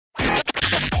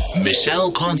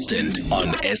Michelle Constant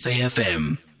on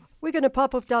SAFM. We're going to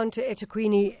pop off down to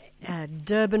eThekwini,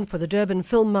 Durban, for the Durban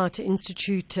FilmMart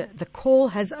Institute. The call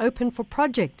has opened for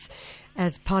projects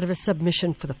as part of a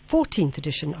submission for the 14th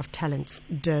edition of Talents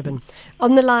Durban.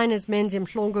 On the line is MENZI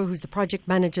MHLONGO, who's the project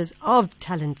manager of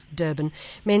Talents Durban.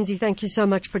 MENZI, thank you so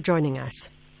much for joining us.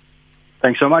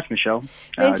 Thanks so much, Michelle.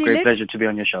 MENZI, great pleasure to be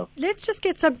on your show. Let's just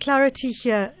get some clarity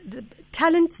here.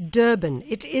 Talents Durban,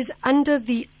 it is under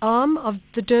the arm of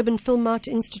the Durban FilmMart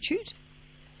Institute?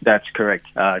 That's correct.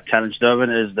 Talents Durban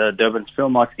is the Durban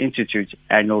FilmMart Institute's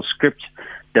annual script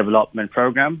development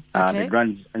program. Okay. It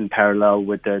runs in parallel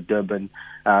with the Durban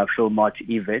FilmMart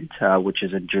event, which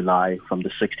is in July from the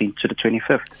 16th to the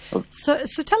 25th.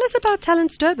 So tell us about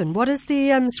Talents Durban. What is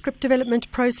the script development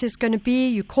process going to be?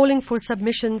 You're calling for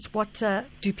submissions. What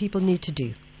do people need to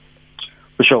do?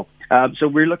 For sure. So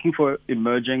we're looking for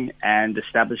emerging and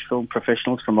established film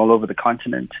professionals from all over the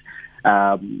continent.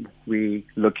 We're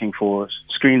looking for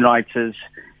screenwriters,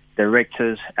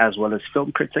 directors, as well as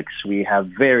film critics. We have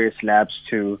various labs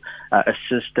to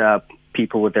assist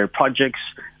people with their projects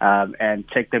and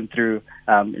take them through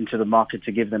into the market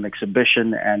to give them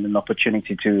exhibition and an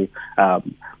opportunity to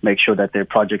make sure that their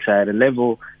projects are at a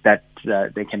level that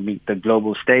they can meet the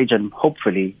global stage and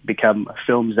hopefully become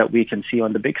films that we can see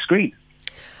on the big screen.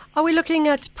 Are we looking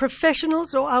at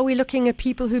professionals or are we looking at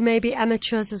people who may be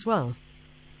amateurs as well?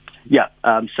 Yeah,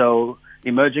 so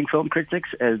emerging film critics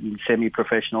and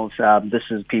semi-professionals, this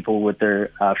is people with their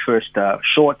first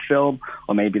short film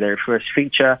or maybe their first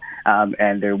feature,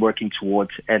 and they're working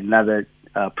towards another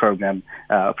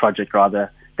project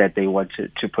that they want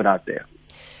to put out there.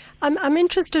 I'm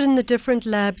interested in the different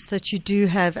labs that you do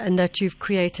have and that you've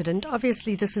created. And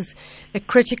obviously this is a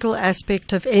critical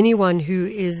aspect of anyone who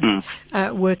is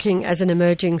working as an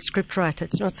emerging scriptwriter.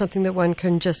 It's not something that one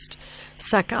can just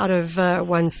suck out of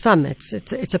one's thumb.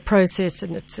 It's a process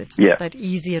and it's not that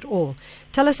easy at all.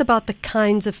 Tell us about the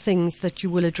kinds of things that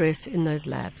you will address in those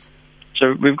labs.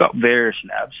 So we've got various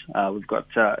labs. We've got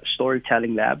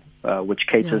storytelling lab, which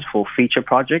caters for feature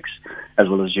projects, as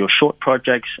well as your short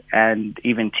projects, and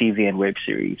even TV and web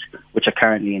series, which are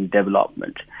currently in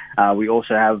development. We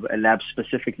also have a lab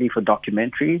specifically for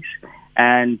documentaries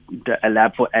and a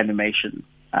lab for animation.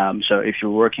 So if you're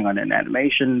working on an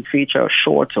animation feature,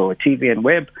 short, or TV and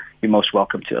web, you're most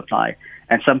welcome to apply.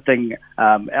 And something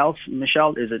else,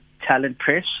 Michelle, is a talent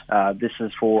press. This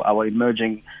is for our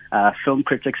emerging film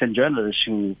critics and journalists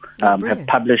who have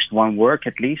published one work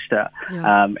at least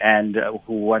and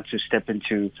who want to step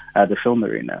into the film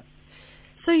arena.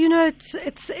 So, you know,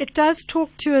 it does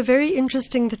talk to a very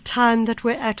interesting the time that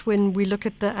we're at when we look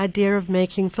at the idea of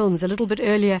making films. A little bit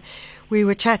earlier, we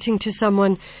were chatting to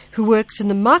someone who works in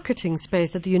the marketing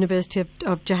space at the University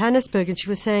of Johannesburg, and she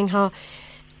was saying how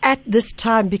at this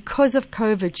time, because of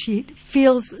COVID, she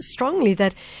feels strongly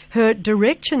that her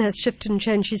direction has shifted and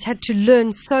changed. She's had to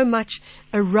learn so much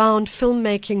around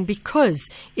filmmaking because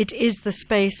it is the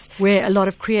space where a lot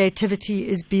of creativity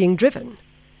is being driven.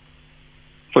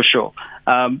 For sure.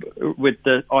 With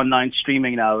the online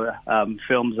streaming now,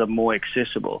 films are more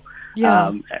accessible.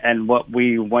 Yeah. And what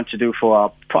we want to do for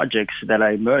our projects that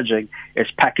are emerging is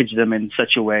package them in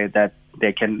such a way that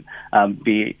they can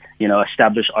be,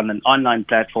 established on an online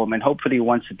platform. And hopefully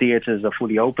once the theaters are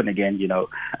fully open again,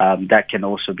 that can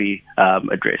also be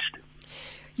addressed.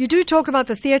 You do talk about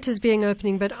the theatres being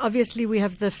opening, but obviously we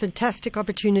have the fantastic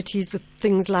opportunities with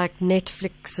things like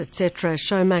Netflix, etc.,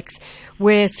 Showmax,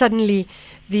 where suddenly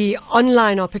the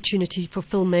online opportunity for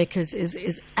filmmakers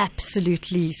is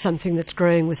absolutely something that's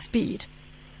growing with speed.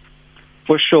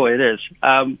 For sure, it is.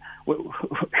 And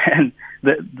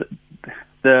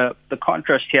the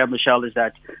contrast here, Michelle, is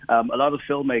that a lot of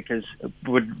filmmakers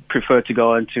would prefer to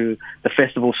go into the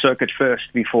festival circuit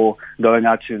first before going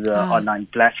out to the online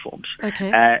platforms.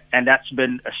 Okay. And that's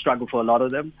been a struggle for a lot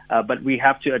of them. But we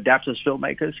have to adapt as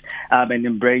filmmakers and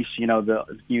embrace, the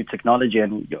new technology.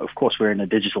 And, of course, we're in a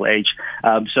digital age.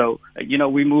 So,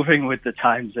 we're moving with the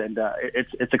times, and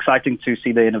it's exciting to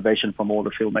see the innovation from all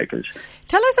the filmmakers.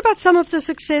 Tell us about some of the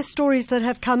success stories that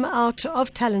have come out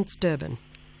of Talents Durban.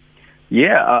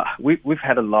 Yeah, we've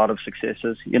had a lot of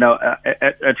successes.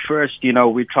 At first,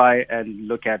 we try and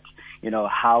look at,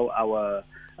 how our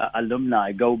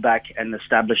alumni go back and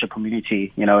establish a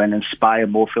community, and inspire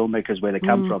more filmmakers where they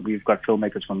come from. We've got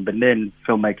filmmakers from Benin,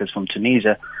 filmmakers from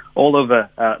Tunisia, all over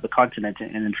the continent.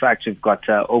 And in fact, we've got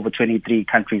over 23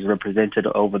 countries represented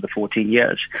over the 14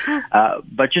 years.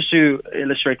 But just to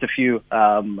illustrate a few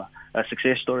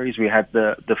success stories, we had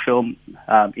the film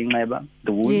Ingleba,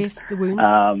 The Wound. Yes, The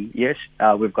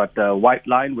Wound. We've got the White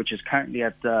Line, which is currently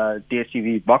at the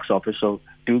DSTV box office, so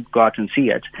to go out and see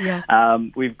it. Yeah.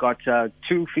 We've got 2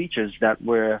 features that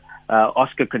were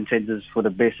Oscar contenders for the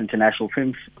best international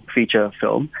feature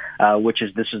film, which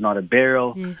is This Is Not a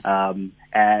Burial, Yes.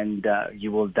 And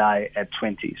You Will Die at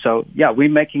 20. So yeah, we're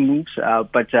making moves,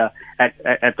 but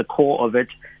at the core of it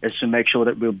is to make sure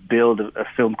that we'll build a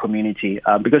film community,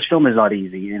 because film is not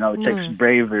easy. You know, it takes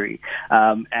bravery,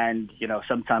 and you know,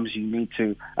 sometimes you need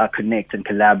to connect and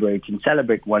collaborate and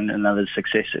celebrate one another's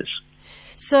successes.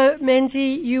 So,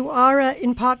 Menzi, you are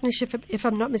in partnership, if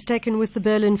I'm not mistaken, with the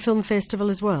Berlin Film Festival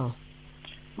as well.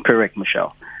 Correct,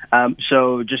 Michelle.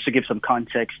 So just to give some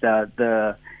context,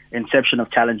 the inception of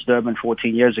Talents Durban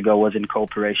 14 years ago was in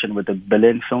cooperation with the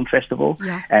Berlin Film Festival,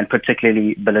 and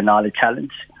particularly Berlinale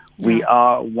Talents. We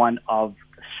are one of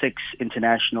 6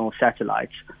 international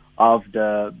satellites of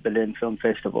the Berlin Film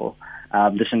Festival.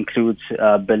 This includes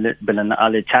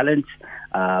Berlinale Talents,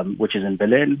 which is in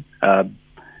Berlin,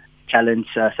 Talents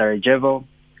Sarajevo,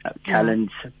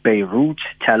 Talents Beirut,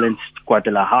 Talents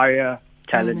Guadalajara,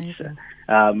 Talents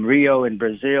Rio in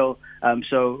Brazil.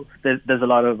 So there's a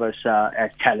lot of us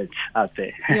as talents out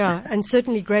there. Yeah, and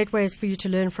certainly great ways for you to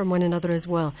learn from one another as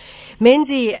well.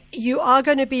 Menzi, you are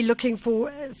going to be looking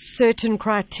for certain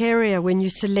criteria when you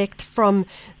select from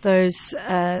those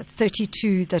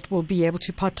 32 that will be able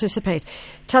to participate.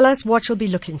 Tell us what you'll be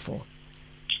looking for.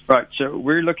 Right, so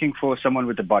we're looking for someone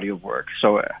with a body of work.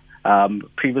 So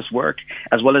previous work,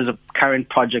 as well as a current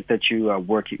project that you are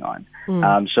working on.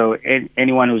 So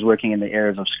anyone who's working in the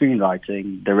areas of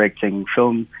screenwriting, directing,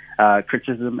 film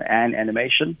criticism, and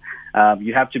animation.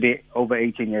 You have to be over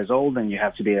 18 years old, and you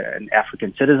have to be an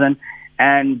African citizen.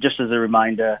 And just as a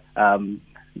reminder,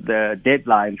 the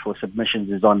deadline for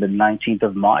submissions is on the 19th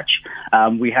of March.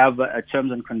 We have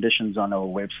terms and conditions on our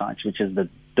website, which is the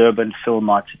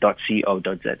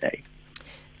durbanfilmmart.co.za.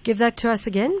 Give that to us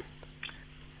again.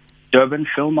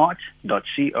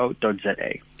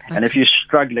 durbanfilmmart.co.za. And if you're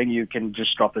struggling, you can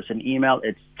just drop us an email.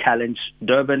 It's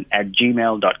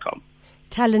talentsdurban@gmail.com.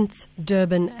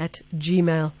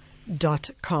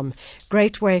 talentsdurban@gmail.com.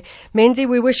 Great way. Menzi,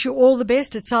 we wish you all the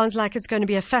best. It sounds like it's going to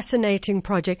be a fascinating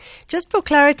project. Just for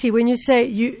clarity, when you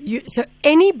say so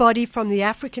anybody from the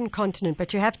African continent,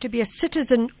 but you have to be a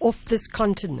citizen of this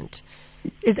continent,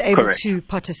 is able to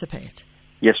participate.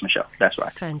 Yes, Michelle, that's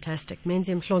right. Fantastic.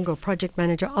 MENZI MHLONGO, Project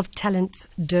Manager of Talents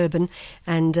Durban,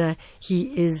 and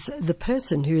he is the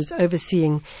person who is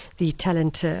overseeing the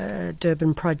Talent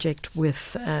Durban project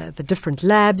with the different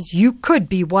labs. You could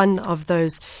be one of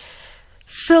those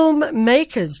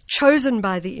filmmakers chosen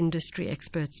by the industry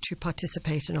experts to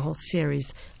participate in a whole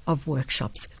series of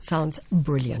workshops. It sounds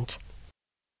brilliant.